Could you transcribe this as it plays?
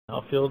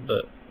outfield,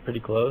 but pretty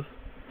close.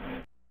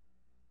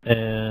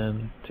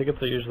 And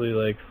tickets are usually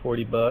like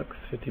 $40,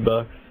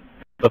 $50.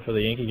 But for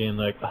the Yankee game,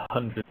 like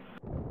 100.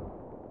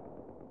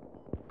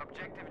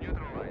 Objective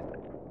neutralized.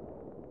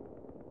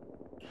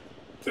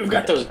 We've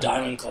got those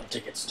Diamond Club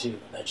tickets too.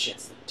 That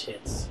shit's the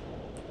tits.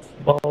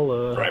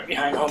 Ball, right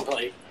behind home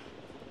plate.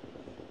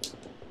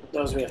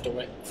 Those we have to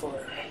wait for.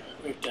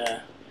 We have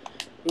to.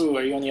 Ooh,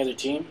 are you on the other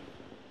team?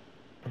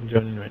 I'm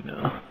joining right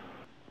now.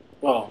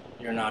 Well,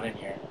 you're not in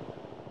here.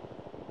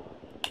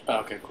 Oh,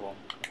 okay, cool.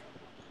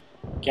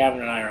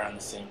 Gavin and I are on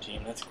the same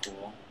team. That's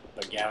cool.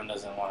 But Gavin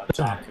doesn't want to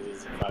talk because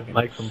he's a fucking.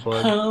 Mike's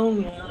unplugged. Oh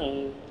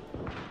no.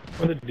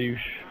 What a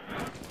douche.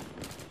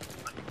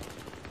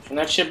 Turn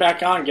that shit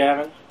back on,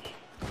 Gavin.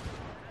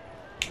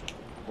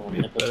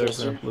 It's better if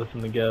I have to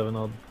listen to Gavin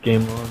all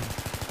game long.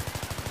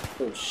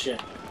 Oh shit.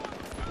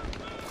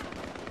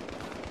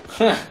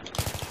 Huh.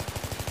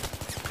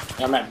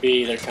 I'm at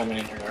B, they're coming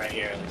in right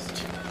here. There's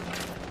two.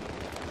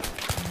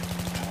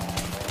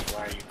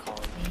 Why are you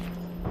calling me?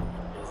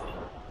 Busy.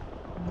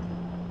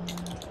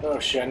 Oh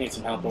shit, I need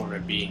some help over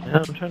at B. Yeah,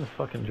 I'm trying to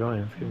fucking join.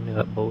 It's giving me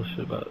that bullshit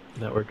about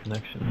network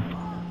connection.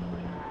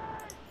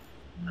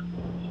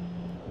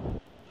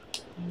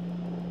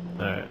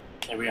 Alright.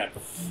 Yeah, we got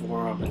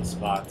 4 open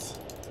spots.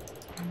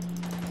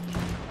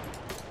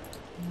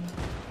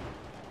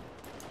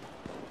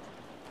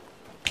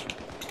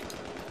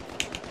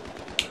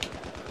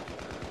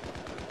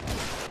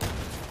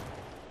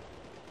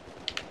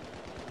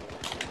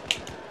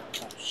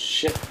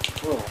 Shit.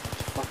 Whoa, what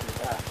the fuck is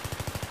that?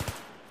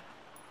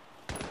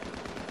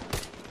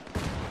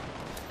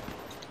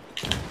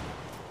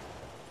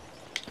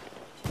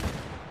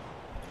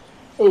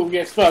 Oh,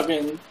 get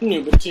fucking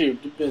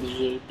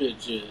NooBFaceKiLLLa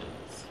bitches.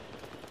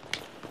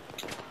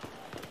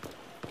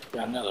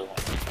 Got another one.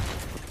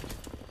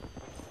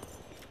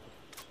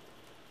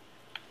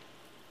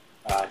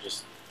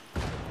 Just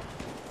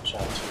try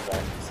to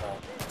back this up.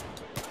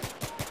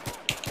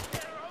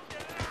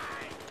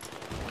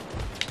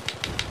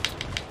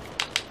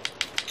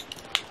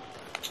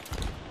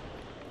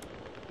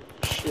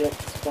 Shit,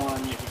 spawn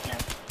me if you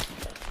can.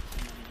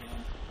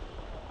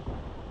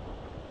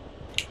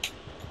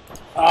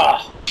 Ah!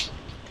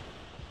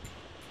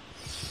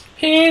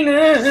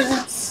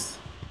 Peanuts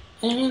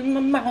in my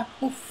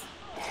mouth.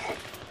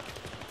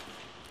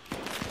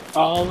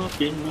 All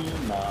up in my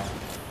mouth.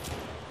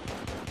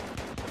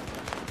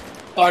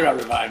 Oh, I got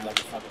revived like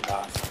a fucking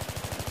boss.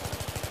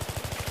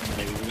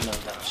 Maybe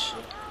reload that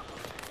shit.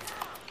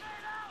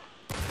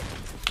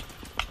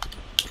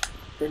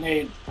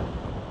 Grenade.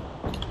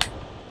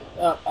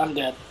 Oh, I'm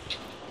dead.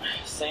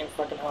 Same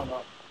fucking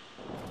homo.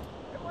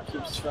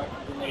 Keeps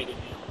fucking grenading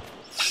me.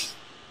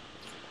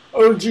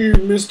 Oh gee,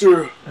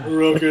 Mr.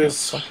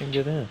 Ruckus. Fucking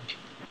get in.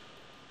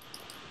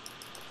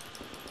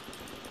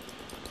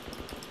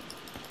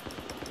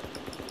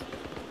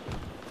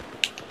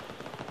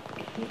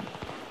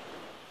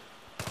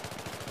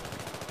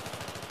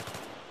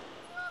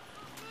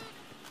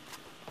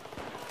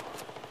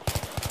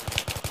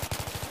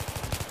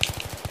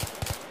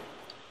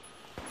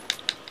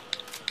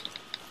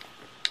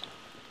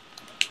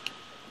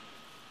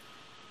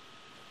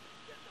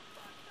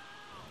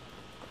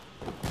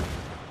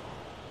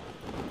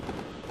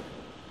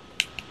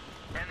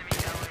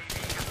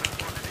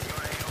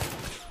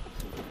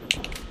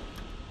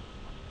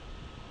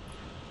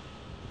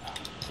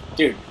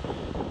 Dude.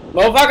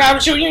 Motherfucker, I'm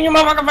shooting you in your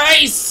motherfucking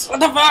face! What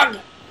the fuck?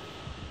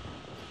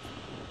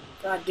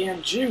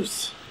 Goddamn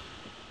juice.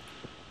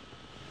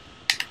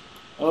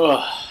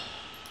 Ugh.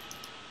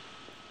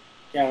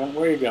 Gavin,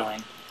 where are you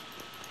going?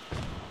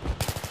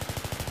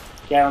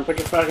 Gavin, put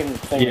your fucking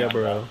thing Yeah, on,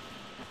 bro.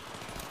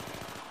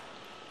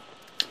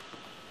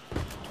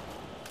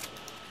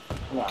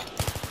 Come on.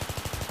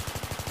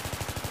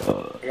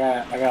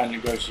 I gotta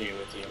negotiate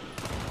with you.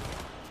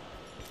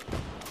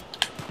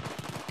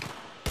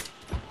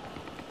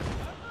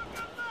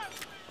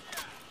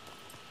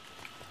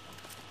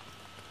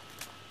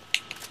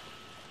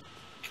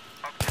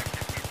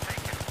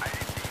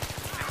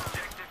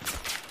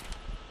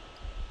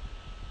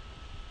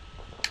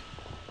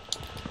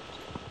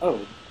 Oh,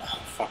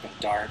 fucking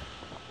dart.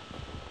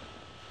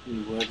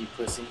 You would, you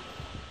pussy.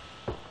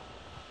 Oh,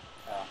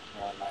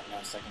 never mind, no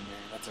secondary,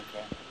 that's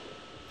okay.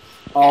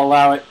 I'll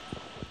allow it.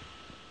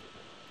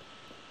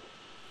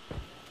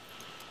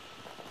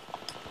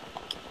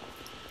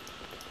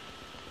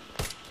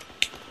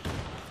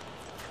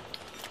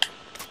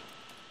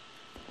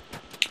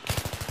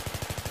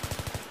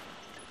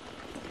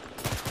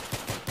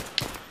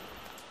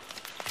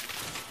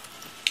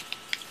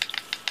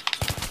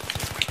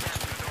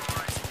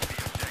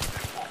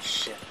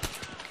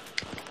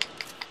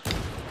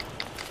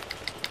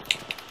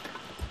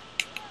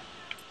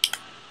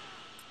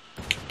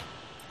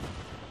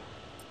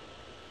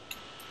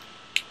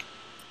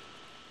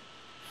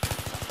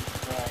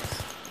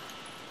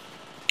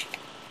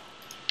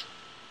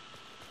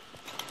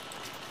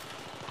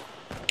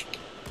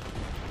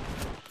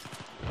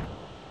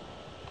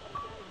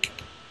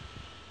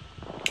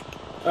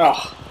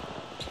 Oh.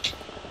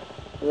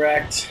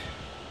 Wrecked.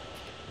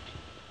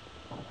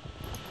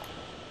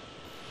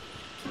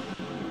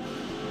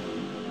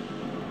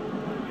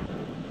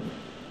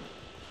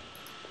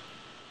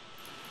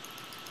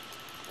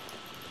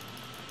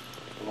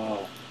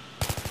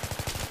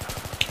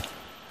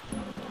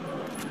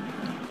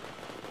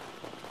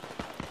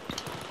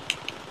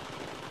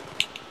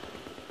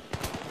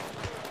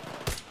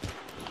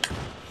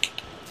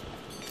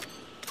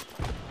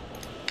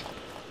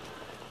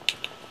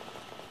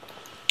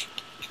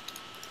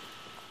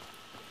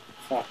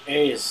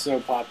 A is so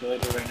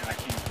populated right now, I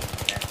can't get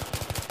there.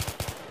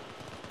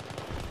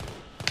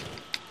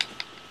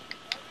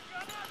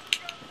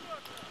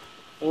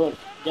 Oh, look,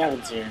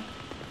 Gavin's here.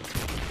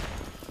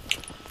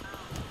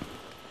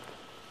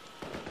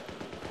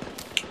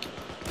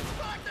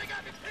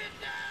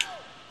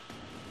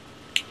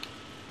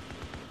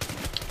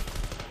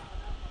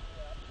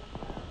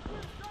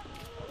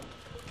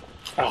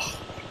 Oh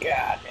my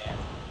god, man.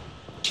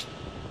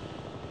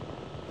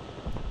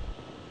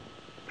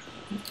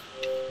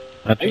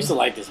 I used to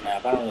like this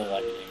map. I don't really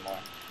like it anymore.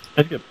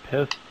 I just get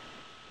pissed.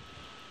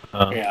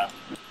 Yeah.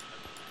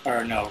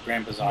 Or no,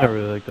 Grand Bazaar. I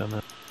really like that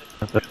map.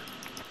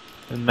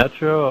 In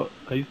Metro,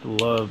 I used to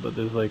love, but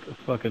there's like a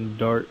fucking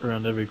dart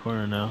around every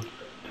corner now.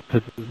 It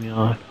pisses me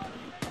off.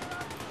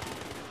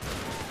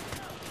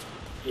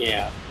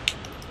 Yeah.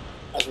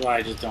 That's why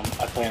I just don't.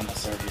 I play on the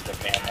servers that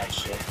ban that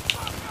shit.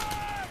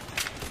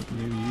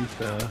 New use,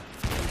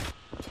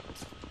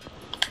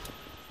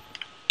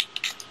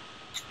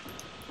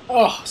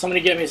 Oh,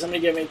 somebody get me,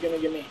 somebody get me,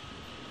 get me.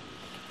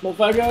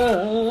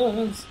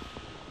 Motherfuckers!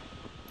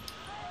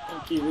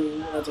 Thank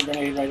you. That's a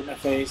grenade right in my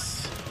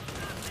face.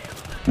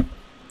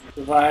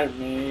 Revive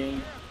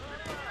me.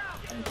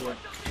 Thank you.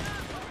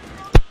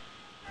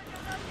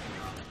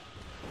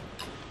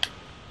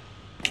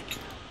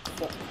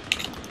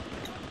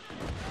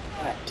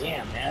 God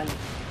damn, man.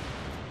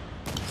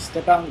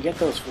 Step out and get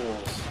those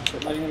fools.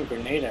 Quit letting them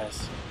grenade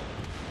us.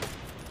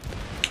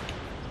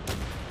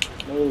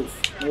 Move,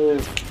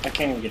 move. I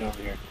can't even get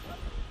over here.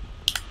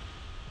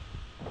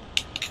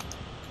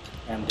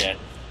 I'm dead.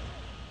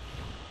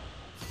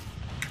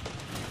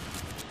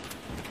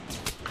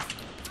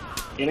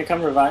 You gonna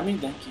come revive me?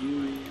 Thank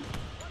you.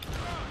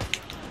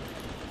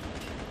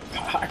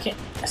 I can't.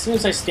 As soon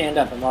as I stand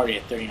up, I'm already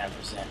at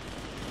 39%.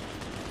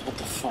 What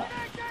the fuck?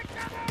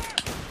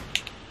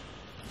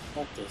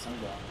 Fuck this, I'm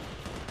going.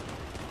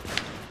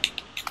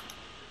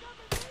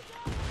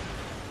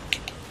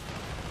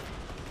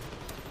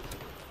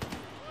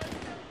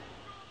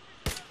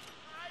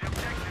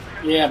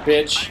 Yeah,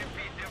 bitch.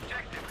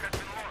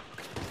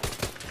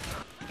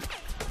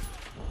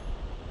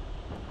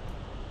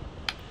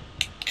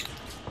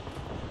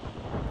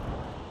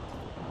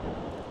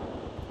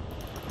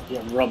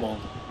 Get rubbled.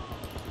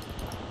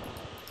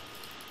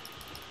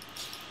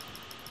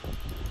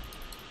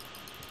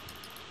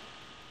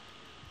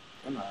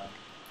 Come on.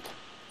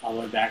 All the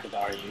way back with RU.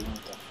 What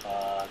the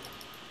fuck?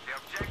 The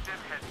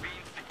objective has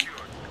been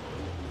secured.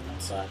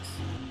 That sucks.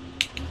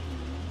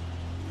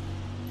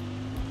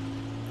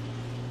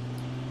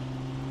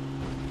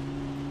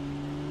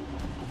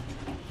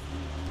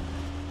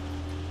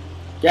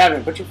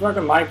 Gavin, put your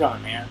fucking mic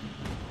on, man.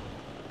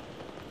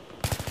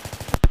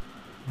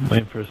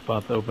 Waiting for a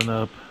spot to open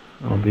up.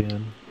 I'll be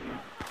in.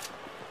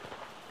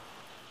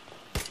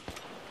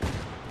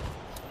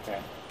 Okay.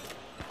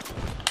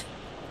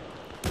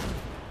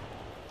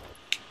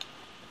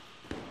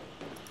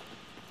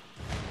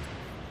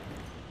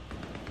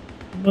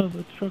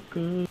 Mother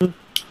trucker. We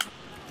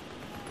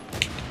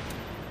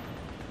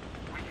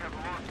have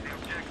lost the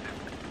objective.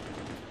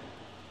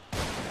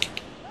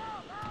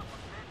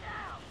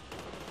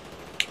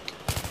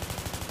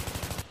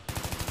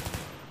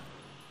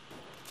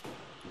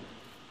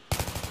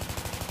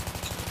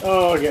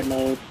 Oh, get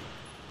mode.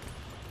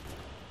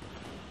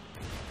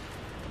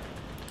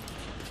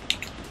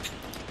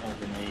 Oh,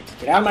 grenades.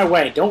 Get out of my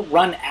way. Don't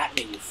run at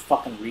me, you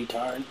fucking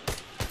retard.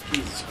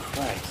 Jesus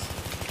Christ.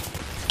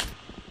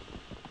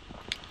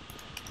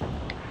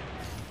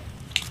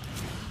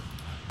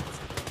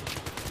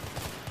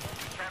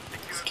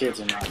 These kids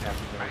are not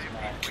having very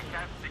much. We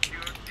have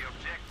secured the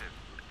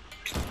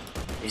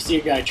objective. You see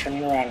a guy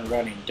turning around and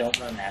running, don't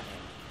run at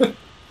him.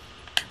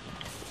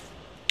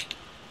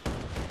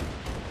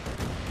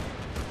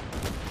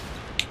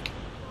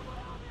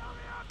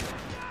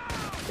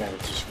 Gotta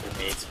just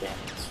grenade spam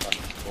this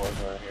fucking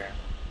corridor here.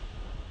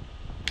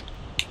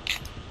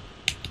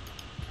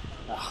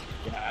 Oh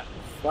god.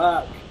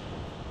 Fuck.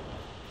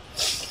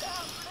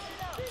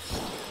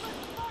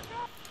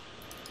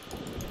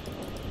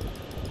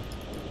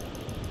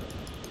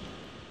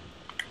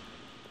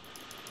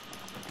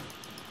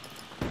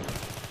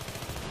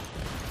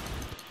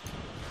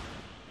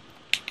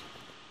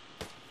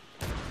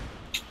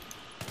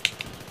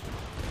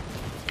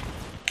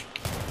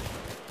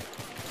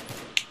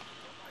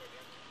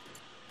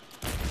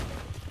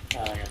 Oh,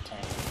 I got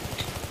tank.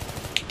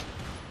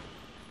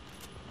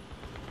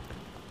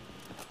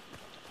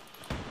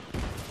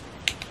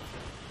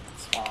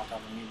 Spawn up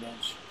on the new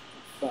bench.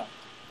 Fuck.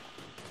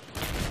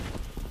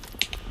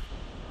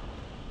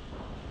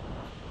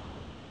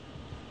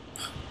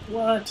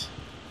 What?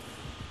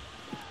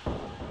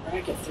 I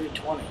get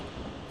 320.